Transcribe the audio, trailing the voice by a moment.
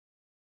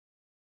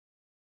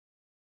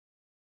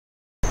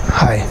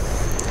Hi,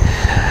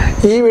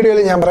 ഈ വീഡിയോയിൽ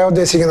ഞാൻ പറയാൻ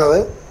ഉദ്ദേശിക്കുന്നത്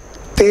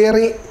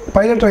തിയറി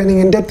പൈലറ്റ്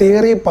ട്രെയിനിങ്ങിൻ്റെ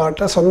തിയറി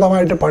പാർട്ട്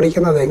സ്വന്തമായിട്ട്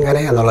പഠിക്കുന്നത്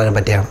എങ്ങനെ എന്നുള്ളതിനെ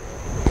പറ്റിയാണ്.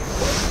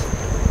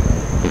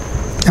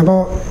 അപ്പോൾ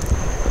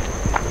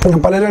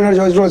പലരും എന്നോട്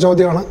ചോദിച്ചിട്ടുള്ള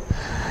ചോദ്യമാണ്,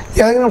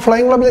 ഏതെങ്കിലും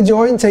ഫ്ലൈയിങ് ക്ലബ്ബിൽ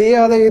ജോയിൻ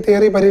ചെയ്യാതെ ഈ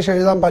തിയറി പരീക്ഷ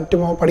എഴുതാൻ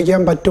പറ്റുമോ,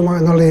 പഠിക്കാൻ പറ്റുമോ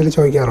എന്നുള്ള രീതിയിൽ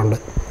ചോദിക്കാറുണ്ട്.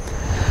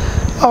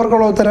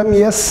 അവർക്കുള്ള ഉത്തരം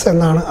യെസ്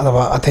എന്നാണ്,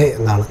 അഥവാ അതെ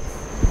എന്നാണ്.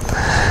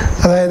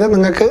 അതായത്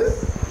നിങ്ങൾക്ക്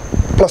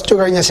 +2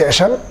 കഴിഞ്ഞ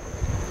ശേഷം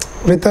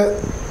വിത്ത്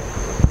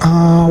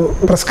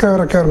പ്രിസ്ക്രൈബ്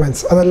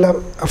റിക്വയർമെൻറ്റ്സ് അതെല്ലാം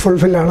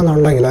ഫുൾഫിൽ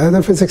ആണെന്നുണ്ടെങ്കിൽ,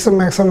 അതായത് ഫിസിക്സും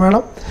മാത്സും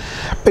വേണം,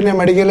 പിന്നെ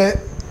മെഡിക്കൽ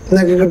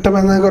നിങ്ങൾക്ക്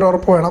കിട്ടുമെന്ന് നിങ്ങൾക്ക് ഒരു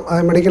ഉറപ്പ് വേണം.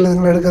 അത് മെഡിക്കൽ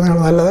നിങ്ങൾ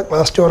എടുക്കുന്നതാണ് നല്ലത്,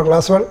 ക്ലാസ് 2 or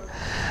ക്ലാസ് 1.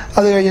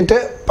 അത് കഴിഞ്ഞിട്ട്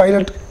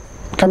പൈലറ്റ്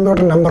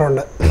കമ്പ്യൂട്ടർ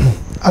നമ്പറുണ്ട്,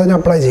 അതിന്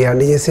അപ്ലൈ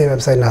ചെയ്യാം DGC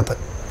വെബ്സൈറ്റിനകത്ത്,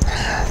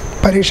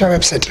 പരീക്ഷാ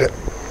വെബ്സൈറ്റിൽ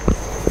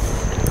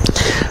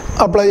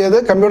അപ്ലൈ ചെയ്ത്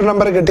കമ്പ്യൂട്ടർ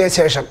നമ്പർ കിട്ടിയ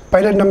ശേഷം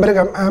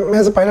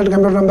പൈലറ്റ്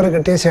കമ്പ്യൂട്ടർ നമ്പർ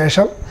കിട്ടിയ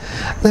ശേഷം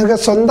നിങ്ങൾക്ക്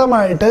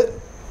സ്വന്തമായിട്ട്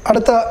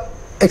അടുത്ത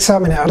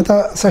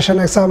സെഷൻ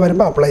എക്സാം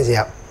വരുമ്പോൾ അപ്ലൈ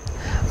ചെയ്യാം.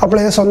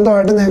 അപ്ലൈ ചെയ്ത്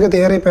സ്വന്തമായിട്ട് നിങ്ങൾക്ക്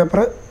തിയറി പേപ്പർ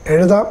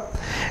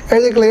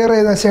എഴുതി ക്ലിയർ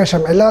ചെയ്ത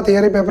ശേഷം, എല്ലാ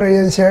തിയറി പേപ്പർ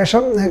എഴുതിയതിന്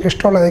ശേഷം നിങ്ങൾക്ക്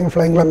ഇഷ്ടമുള്ള ഏതെങ്കിലും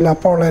ഫ്ലൈയിങ് ക്ലബ്ബിൽ,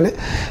 അപ്പോൾ ഉള്ളതിൽ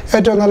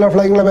ഏറ്റവും നല്ല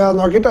ഫ്ലൈയിങ് ക്ലബ്ബ്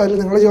ഏതാണെന്ന് നോക്കിയിട്ട് അതിൽ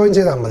നിങ്ങൾ ജോയിൻ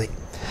ചെയ്താൽ മതി.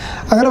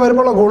 അങ്ങനെ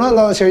വരുമ്പോഴുള്ള ഗുണം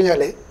എന്താണെന്ന് വെച്ച്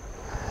കഴിഞ്ഞാൽ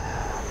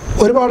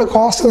ഒരുപാട്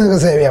കോസ്റ്റ്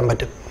നിങ്ങൾക്ക് സേവ് ചെയ്യാൻ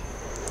പറ്റും.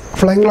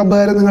 ഫ്ലൈയിങ്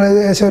ക്ലബ്ബുകാർ നിങ്ങൾ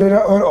ഏകദേശം ഒരു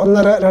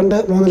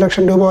 1.5-2-3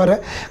 ലക്ഷം രൂപ വരെ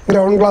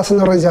ഗ്രൗണ്ട് ക്ലാസ്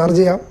എന്ന് പറഞ്ഞ് ചാർജ്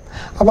ചെയ്യാം.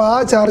 അപ്പോൾ ആ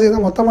ചാർജ് ചെയ്ത്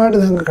മൊത്തമായിട്ട്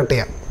നിങ്ങൾക്ക് കട്ട്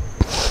ചെയ്യാം.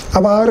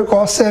 അപ്പോൾ ആ ഒരു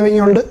കോസ്റ്റ് സേവിങ്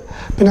ഉണ്ട്.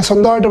 പിന്നെ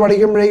സ്വന്തമായിട്ട്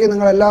പഠിക്കുമ്പോഴേക്കും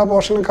നിങ്ങൾ എല്ലാ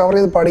പോർഷനും കവർ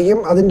ചെയ്ത് പഠിക്കും.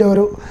 അതിൻ്റെ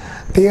ഒരു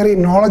തിയറി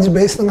നോളജ്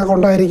ബേസ് നിങ്ങൾക്ക്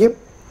ഉണ്ടായിരിക്കും.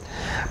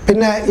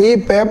 പിന്നെ ഈ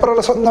പേപ്പറുകൾ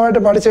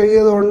സ്വന്തമായിട്ട്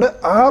പഠിച്ചെഴുതിയതുകൊണ്ട്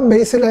ആ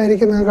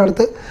ബേസിലായിരിക്കും നിങ്ങൾക്ക്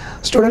അടുത്ത്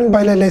സ്റ്റുഡൻറ്റ്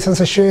പൈലറ്റ്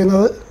ലൈസൻസ് ഇഷ്യൂ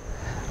ചെയ്യുന്നത്.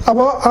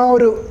 അപ്പോൾ ആ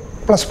ഒരു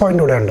പ്ലസ്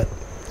പോയിൻ്റ് കൂടെ ഉണ്ട്.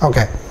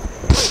 ഓക്കെ,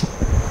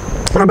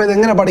 അപ്പോൾ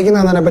ഇതെങ്ങനെ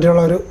പഠിക്കുന്നതിനെ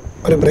പറ്റിയുള്ള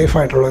ഒരു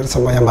ബ്രീഫായിട്ടുള്ള ഒരു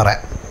സംഭവം ഞാൻ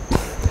പറയാം.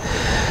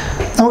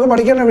 നമുക്ക്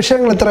പഠിക്കേണ്ട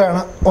വിഷയങ്ങൾ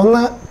ഇത്രയാണ്.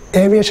 ഒന്ന്,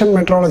 ഏവിയേഷൻ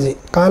മെട്രോളജി,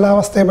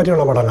 കാലാവസ്ഥയെ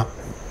പറ്റിയുള്ള പഠനം.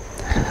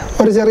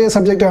 ഒരു ചെറിയ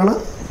സബ്ജക്റ്റാണ്.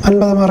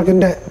 50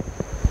 മാർക്കിൻ്റെ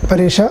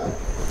പരീക്ഷ,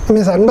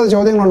 മീൻസ് 50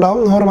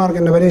 ചോദ്യങ്ങളുണ്ടാവും. 100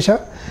 മാർക്കിൻ്റെ പരീക്ഷ,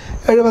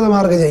 70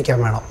 മാർക്ക് ജയിക്കാൻ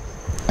വേണം.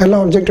 എല്ലാം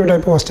ഒബ്ജക്റ്റീവ്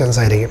ടൈപ്പ് ക്വസ്റ്റ്യൻസ്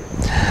ആയിരിക്കും.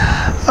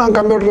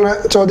 കമ്പ്യൂട്ടറിന്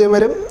ചോദ്യം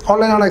വരും.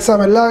 ഓൺലൈനാണ് എക്സാം,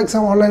 എല്ലാ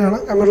എക്സാം ഓൺലൈനാണ്.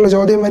 കമ്പ്യൂട്ടറിൽ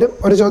ചോദ്യം വരും,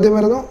 ഒരു ചോദ്യം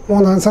വരുന്നു,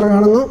 3 ആൻസർ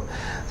കാണുന്നു,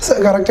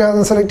 കറക്റ്റ്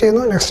ആണെന്ന് സെലക്ട്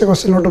ചെയ്യുന്നു, നെക്സ്റ്റ്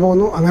ക്വസ്റ്റ്യനിലോട്ട്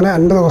പോകുന്നു. അങ്ങനെ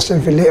 50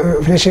 ക്വസ്റ്റ്യൻ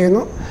ഫിനിഷ്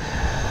ചെയ്യുന്നു.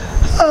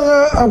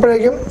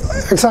 അപ്പോഴേക്കും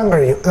എക്സാം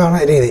കഴിയും. ഇതാണ്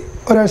രീതി.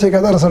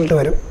 ഒരാഴ്ചക്കകത്ത് റിസൾട്ട്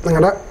വരും.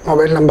 നിങ്ങളുടെ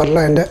മൊബൈൽ നമ്പറിൽ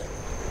അതിൻ്റെ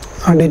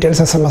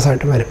ഡീറ്റെയിൽസ് SMS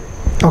ആയിട്ട് വരും.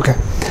 ഓക്കെ,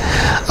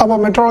 അപ്പോൾ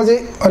മെട്രോളജി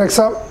ഒരു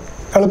എക്സാം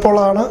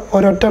എളുപ്പമുള്ളതാണ്.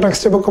 ഒരൊറ്റ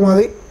ടെക്സ്റ്റ് ബുക്ക്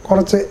മതി,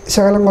 കുറച്ച്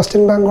ശകലം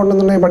ക്വസ്റ്റ്യൻ ബാങ്ക്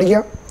കൊണ്ടെന്നുണ്ടെങ്കിൽ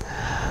പഠിക്കാം.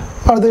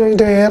 അത്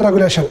കഴിഞ്ഞിട്ട് എയർ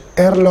റെഗുലേഷൻ,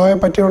 എയർ ലോയെ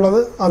പറ്റിയുള്ളത്,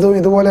 അതും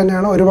ഇതുപോലെ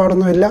തന്നെയാണ്,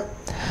 ഒരുപാടൊന്നുമില്ല.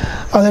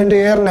 അത് കഴിഞ്ഞിട്ട്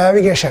എയർ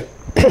നാവിഗേഷൻ,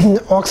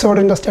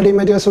 ഓക്സ്ഫോർഡിൻ്റെ സ്റ്റഡി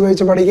മെറ്റീരിയൽസ്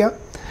ഉപയോഗിച്ച് പഠിക്കാം.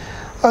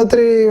 അത്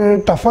ഇത്തിരി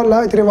ടഫല്ല,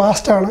 ഇത്തിരി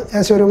വാസ്റ്റാണ്.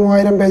 ഏകദേശം ഒരു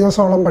 3000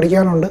 പേജസോളം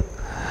പഠിക്കാനുണ്ട്.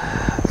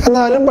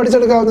 എന്നാലും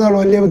പഠിച്ചെടുക്കാവുന്നതാണ്,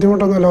 വലിയ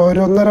ബുദ്ധിമുട്ടൊന്നുമില്ല.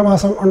 ഒരു 1.5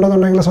 മാസം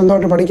ഉണ്ടെന്നുണ്ടെങ്കിൽ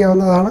സ്വന്തമായിട്ട്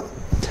പഠിക്കാവുന്നതാണ്.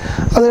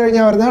 അത്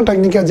കഴിഞ്ഞാൽ വരുന്ന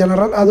ടെക്നിക്കൽ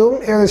ജനറൽ, അതും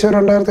ഏകദേശം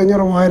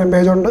 2500-3000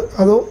 പേജുണ്ട്.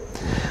 അതും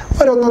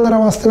ഒരു 1.5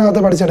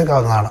 മാസത്തിനകത്ത്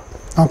പഠിച്ചെടുക്കാവുന്നതാണ്.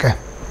 ഓക്കെ,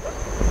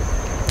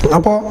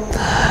 അപ്പോൾ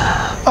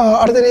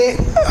അടുത്തിനി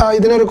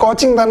ഇതിനൊരു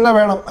കോച്ചിങ് തന്നെ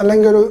വേണം,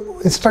 അല്ലെങ്കിൽ ഒരു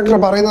ഇൻസ്ട്രക്ടർ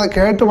പറയുന്നത്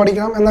കേട്ട്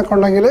പഠിക്കണം എന്നൊക്കെ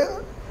ഉണ്ടെങ്കിൽ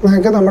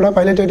നിങ്ങൾക്ക് നമ്മുടെ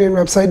പൈലറ്റ്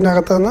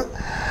വെബ്സൈറ്റിനകത്ത് നിന്ന്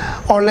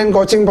ഓൺലൈൻ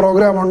കോച്ചിങ്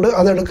പ്രോഗ്രാമുണ്ട്,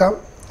 അതെടുക്കാം.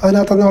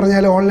 അതിനകത്തെന്ന്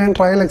പറഞ്ഞാൽ ഓൺലൈൻ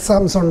ട്രയൽ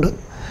എക്സാംസ് ഉണ്ട്.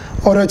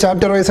 ഓരോ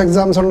ചാപ്റ്റർ വൈസ്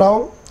എക്സാംസ്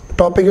ഉണ്ടാവും,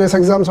 ടോപ്പിക് വൈസ്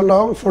എക്സാംസ്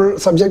ഉണ്ടാവും, ഫുൾ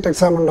സബ്ജക്റ്റ്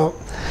എക്സാം ഉണ്ടാവും.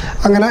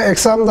 അങ്ങനെ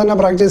എക്സാം തന്നെ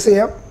പ്രാക്ടീസ്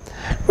ചെയ്യാം.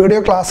 വീഡിയോ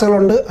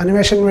ക്ലാസ്സുകളുണ്ട്,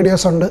 അനിമേഷൻ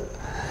വീഡിയോസ് ഉണ്ട്,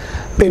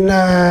 പിന്നെ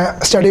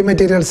സ്റ്റഡി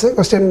മെറ്റീരിയൽസ്,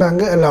 ക്വസ്റ്റ്യൻ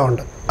ബാങ്ക് എല്ലാം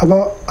ഉണ്ട്.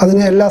 അപ്പോൾ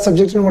അതിന് എല്ലാ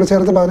സബ്ജക്റ്റിനും കൂടെ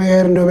ചേർത്ത്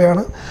 15000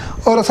 രൂപയാണ്.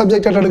 ഓരോ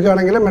സബ്ജക്റ്റായിട്ട്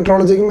എടുക്കുകയാണെങ്കിൽ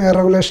മെട്രോളജിക്കും എയർ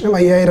റെഗുലേഷനും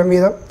 5000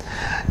 വീതം,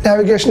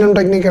 നാവിഗേഷനും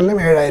ടെക്നിക്കലിനും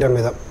 7000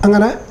 വീതം.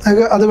 അങ്ങനെ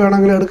നിങ്ങൾക്ക് അത്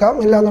വേണമെങ്കിൽ എടുക്കാം.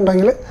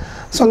 ഇല്ലയെന്നുണ്ടെങ്കിൽ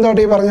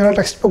സ്വന്തമായിട്ട് ഈ പറഞ്ഞ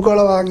ടെക്സ്റ്റ് ബുക്കുകൾ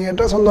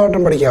വാങ്ങിയിട്ട്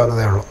സ്വന്തമായിട്ടും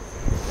പഠിക്കാവുന്നതേ ഉള്ളൂ.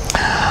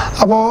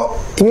 അപ്പോൾ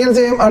ഇങ്ങനെ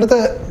ചെയ്യും. അടുത്ത്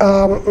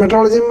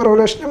മെട്രോളജിയും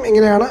റെഗുലേഷനും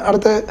ഇങ്ങനെയാണ്.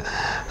 അടുത്ത്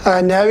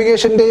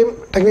നാവിഗേഷൻ്റെയും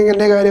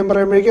ടെക്നിക്കലിൻ്റെയും കാര്യം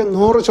പറയുമ്പോഴേക്കും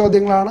 100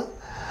 ചോദ്യങ്ങളാണ്,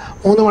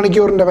 3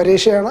 മണിക്കൂറിൻ്റെ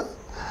പരീക്ഷയാണ്.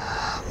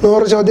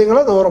 100 ചോദ്യങ്ങൾ,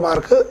 100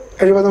 മാർക്ക്,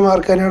 70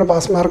 മാർക്ക് തന്നെയാണ്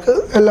പാസ് മാർക്ക്.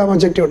 എല്ലാം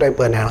ഒബ്ജക്റ്റീവ്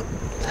ടൈപ്പ് തന്നെയാണ്.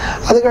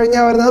 അത്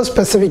കഴിഞ്ഞാൽ വരുന്നത്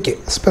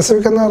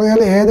സ്പെസിഫിക് എന്ന്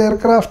പറഞ്ഞാൽ ഏത്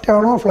എയർക്രാഫ്റ്റ്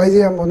ആണോ ഫ്ലൈ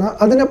ചെയ്യാൻ പോകുന്നത്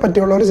അതിനെ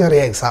പറ്റിയുള്ള ഒരു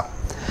ചെറിയ എക്സാം.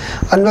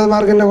 50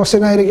 മാർക്കിൻ്റെ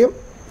ക്വസ്റ്റ്യൻ ആയിരിക്കും.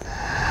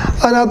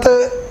 അതിനകത്ത്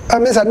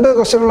മീൻസ് 50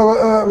 ക്വസ്റ്റ്യനുള്ള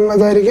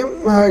ഇതായിരിക്കും,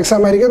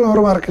 എക്സാം ആയിരിക്കും.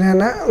 100 മാർക്കിന്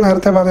തന്നെ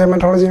നേരത്തെ പറഞ്ഞ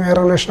മെട്രോളജിയും എയർ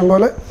റെഗുലേഷനും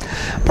പോലെ.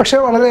 പക്ഷേ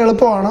വളരെ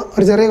എളുപ്പമാണ്.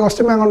 ഒരു ചെറിയ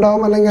ക്വസ്റ്റ്യൻ ബാങ്ക്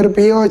ഉണ്ടാവും, അല്ലെങ്കിൽ ഒരു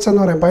POH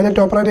എന്ന് പറയും,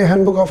 pilot operating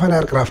hand book of an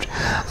aircraft.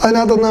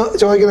 അതിനകത്തൊന്ന്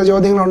ചോദിക്കുന്ന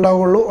ചോദ്യങ്ങൾ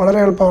ഉണ്ടാവുകയുള്ളൂ. വളരെ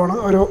എളുപ്പമാണ്.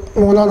 ഒരു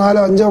 3, 4,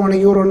 5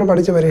 മണിക്കൂർ കൊണ്ട്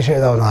പഠിച്ച് പരീക്ഷ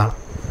എഴുതാവുന്നതാണ്.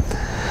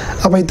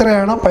 അപ്പോൾ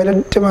ഇത്രയാണ്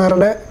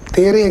പൈലറ്റുമാരുടെ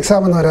തിയറി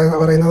എക്സാം എന്ന്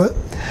പറയുന്നത്.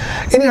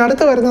 ഇനി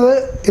അടുത്ത് വരുന്നത്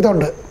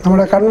ഇതുണ്ട്,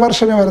 നമ്മുടെ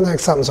കൺവേർഷന് വരുന്ന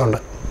എക്സാംസ് ഉണ്ട്.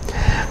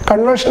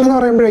 കൺവേർഷൻ എന്ന്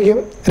പറയുമ്പോഴേക്കും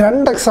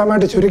 2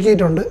 എക്സാമായിട്ട്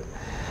ചുരുക്കിയിട്ടുണ്ട്.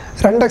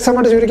 2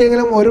 എക്സാമായിട്ട്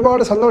ചുരുക്കിയെങ്കിലും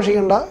ഒരുപാട്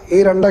സന്തോഷിക്കേണ്ട. ഈ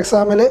 2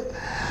 എക്സാമിൽ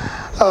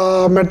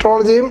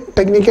മെട്രോളജിയും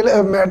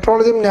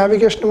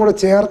നാവിഗേഷനും കൂടെ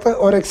ചേർത്ത്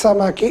ഒരു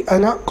എക്സാമാക്കി,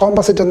 അതിന്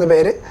കോമ്പസിറ്റ് എന്ന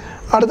പേര്.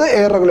 അടുത്ത്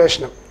എയർ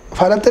റെഗുലേഷനും.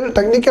 ഫലത്തിൽ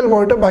ടെക്നിക്കൽ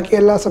പോയിട്ട് ബാക്കി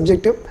എല്ലാ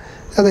സബ്ജക്റ്റും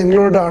അത്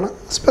ഇൻക്ലൂഡഡ് ആണ്,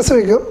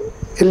 സ്പെസിഫിക്കും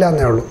ഇല്ല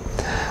എന്നേ ഉള്ളൂ.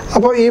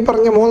 അപ്പോൾ ഈ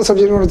പറഞ്ഞ 3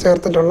 സബ്ജക്റ്റും കൂടെ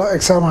ചേർത്തിട്ടുള്ള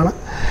എക്സാമാണ്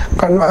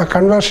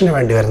കൺവേർഷന്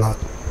വേണ്ടി വരുന്നത്.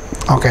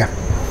 ഓക്കെ,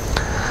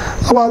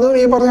 അപ്പോൾ അത്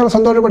ഈ പറഞ്ഞ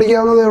സ്വന്തമായിട്ട്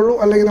പഠിക്കാവുന്നതേ ഉള്ളൂ,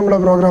 അല്ലെങ്കിൽ നമ്മുടെ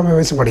പ്രോഗ്രാം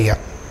ഉപയോഗിച്ച് പഠിക്കാം.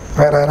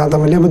 വേറെ അതിനകത്ത്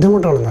വലിയ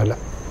ബുദ്ധിമുട്ടുകളൊന്നുമില്ല.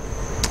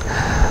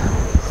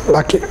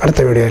 ബാക്കി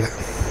അടുത്ത വീഡിയോയിൽ.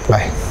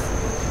 ബൈ.